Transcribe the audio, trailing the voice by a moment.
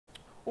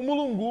O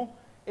mulungu,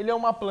 ele é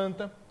uma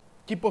planta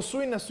que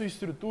possui na sua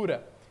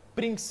estrutura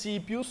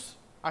princípios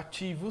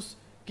ativos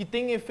que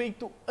têm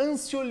efeito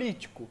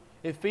ansiolítico,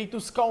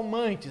 efeitos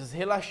calmantes,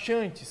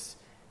 relaxantes,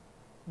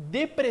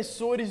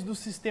 depressores do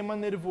sistema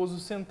nervoso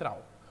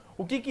central.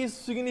 O que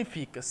isso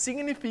significa?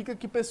 Significa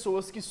que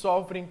pessoas que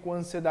sofrem com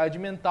ansiedade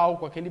mental,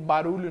 com aquele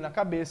barulho na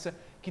cabeça,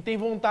 que têm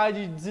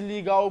vontade de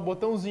desligar o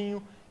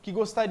botãozinho, que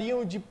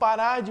gostariam de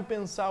parar de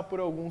pensar por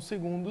alguns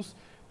segundos,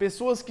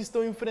 pessoas que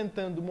estão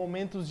enfrentando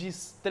momentos de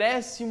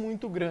estresse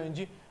muito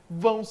grande,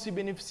 vão se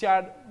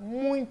beneficiar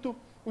muito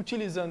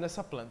utilizando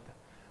essa planta.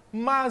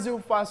 Mas eu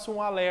faço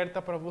um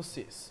alerta para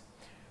vocês.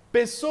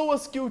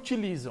 Pessoas que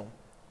utilizam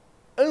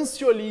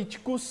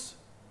ansiolíticos,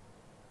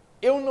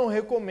 eu não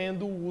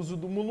recomendo o uso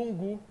do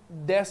mulungu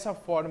dessa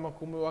forma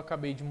como eu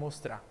acabei de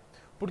mostrar,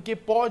 porque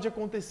pode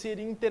acontecer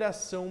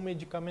interação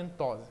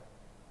medicamentosa,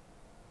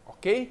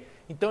 ok?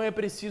 Então é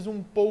preciso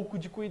um pouco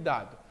de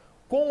cuidado.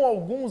 Com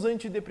alguns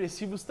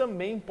antidepressivos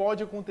também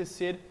pode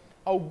acontecer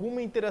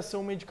alguma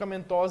interação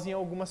medicamentosa em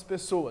algumas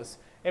pessoas.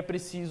 É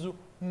preciso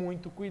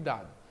muito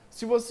cuidado.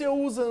 Se você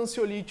usa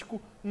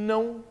ansiolítico,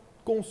 não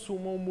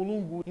consuma o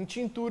mulungu em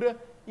tintura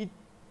e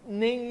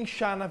nem em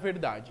chá, na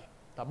verdade,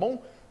 tá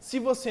bom? Se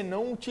você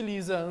não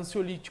utiliza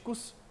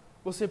ansiolíticos,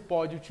 você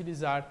pode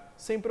utilizar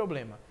sem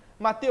problema.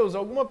 Matheus,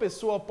 alguma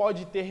pessoa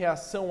pode ter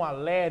reação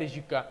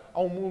alérgica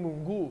ao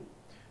mulungu?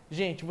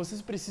 Gente, vocês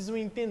precisam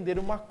entender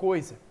uma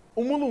coisa.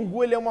 O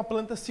mulungu, ele é uma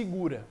planta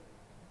segura,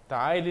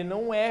 tá? Ele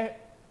não é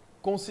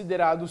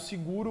considerado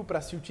seguro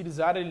para se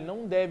utilizar, ele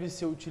não deve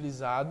ser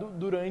utilizado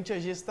durante a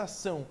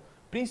gestação,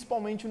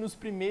 principalmente nos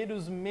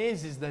primeiros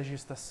meses da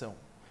gestação.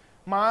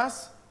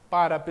 Mas,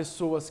 para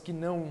pessoas que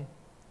não,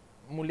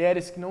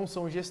 mulheres que não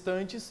são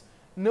gestantes,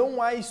 não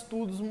há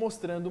estudos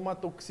mostrando uma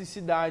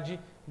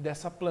toxicidade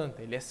dessa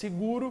planta. Ele é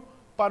seguro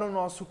para o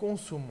nosso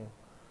consumo.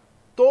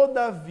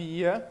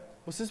 Todavia,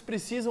 vocês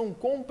precisam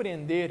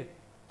compreender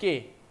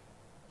que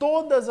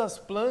todas as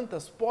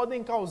plantas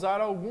podem causar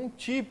algum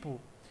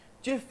tipo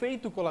de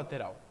efeito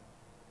colateral.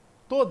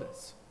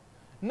 Todas.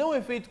 Não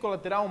efeito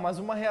colateral, mas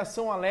uma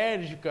reação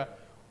alérgica,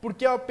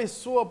 porque a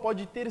pessoa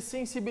pode ter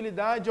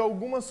sensibilidade a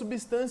alguma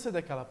substância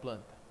daquela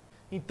planta.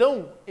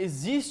 Então,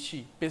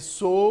 existe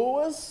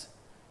pessoas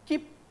que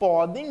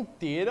podem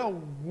ter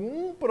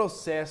algum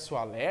processo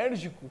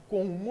alérgico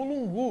com o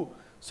mulungu.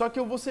 Só que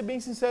eu vou ser bem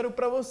sincero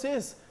para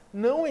vocês,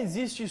 não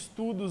existe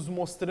estudos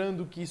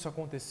mostrando que isso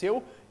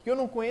aconteceu, e eu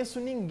não conheço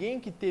ninguém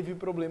que teve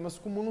problemas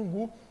com o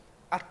mulungu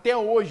até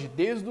hoje,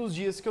 desde os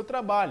dias que eu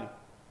trabalho.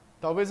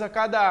 Talvez a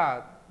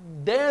cada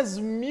 10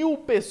 mil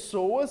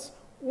pessoas,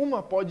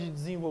 uma pode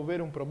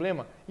desenvolver um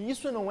problema. E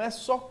isso não é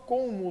só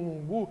com o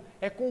mulungu,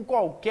 é com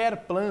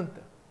qualquer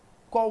planta.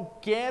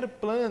 Qualquer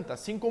planta,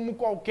 assim como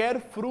qualquer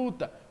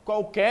fruta,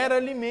 qualquer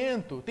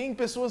alimento. Tem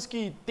pessoas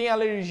que têm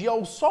alergia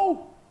ao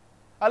sol,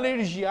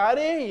 alergia à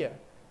areia.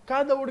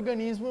 Cada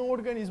organismo é um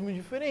organismo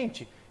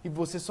diferente e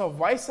você só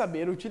vai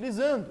saber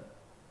utilizando.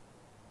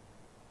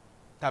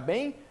 Tá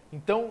bem?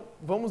 Então,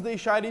 vamos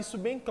deixar isso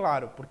bem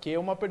claro, porque é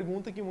uma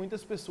pergunta que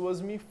muitas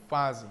pessoas me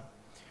fazem.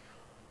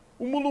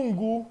 O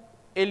mulungu,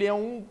 ele é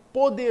um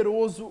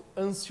poderoso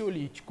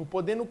ansiolítico,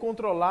 podendo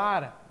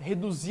controlar,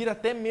 reduzir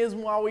até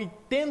mesmo a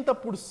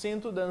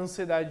 80% da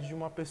ansiedade de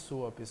uma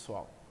pessoa,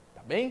 pessoal.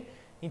 Tá bem?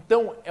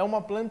 Então, é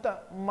uma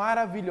planta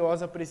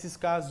maravilhosa para esses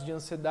casos de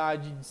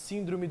ansiedade, de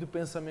síndrome do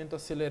pensamento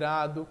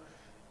acelerado,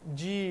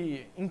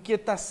 de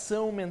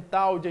inquietação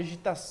mental, de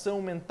agitação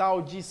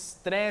mental, de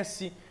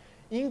estresse,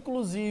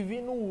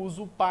 inclusive no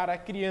uso para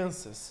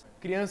crianças.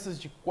 Crianças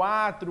de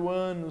 4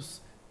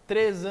 anos,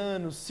 3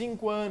 anos,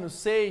 5 anos,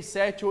 6,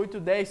 7, 8,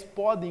 10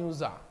 podem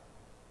usar,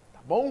 tá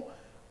bom?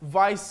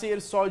 Vai ser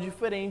só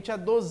diferente a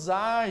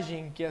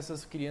dosagem que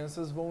essas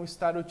crianças vão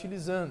estar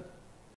utilizando.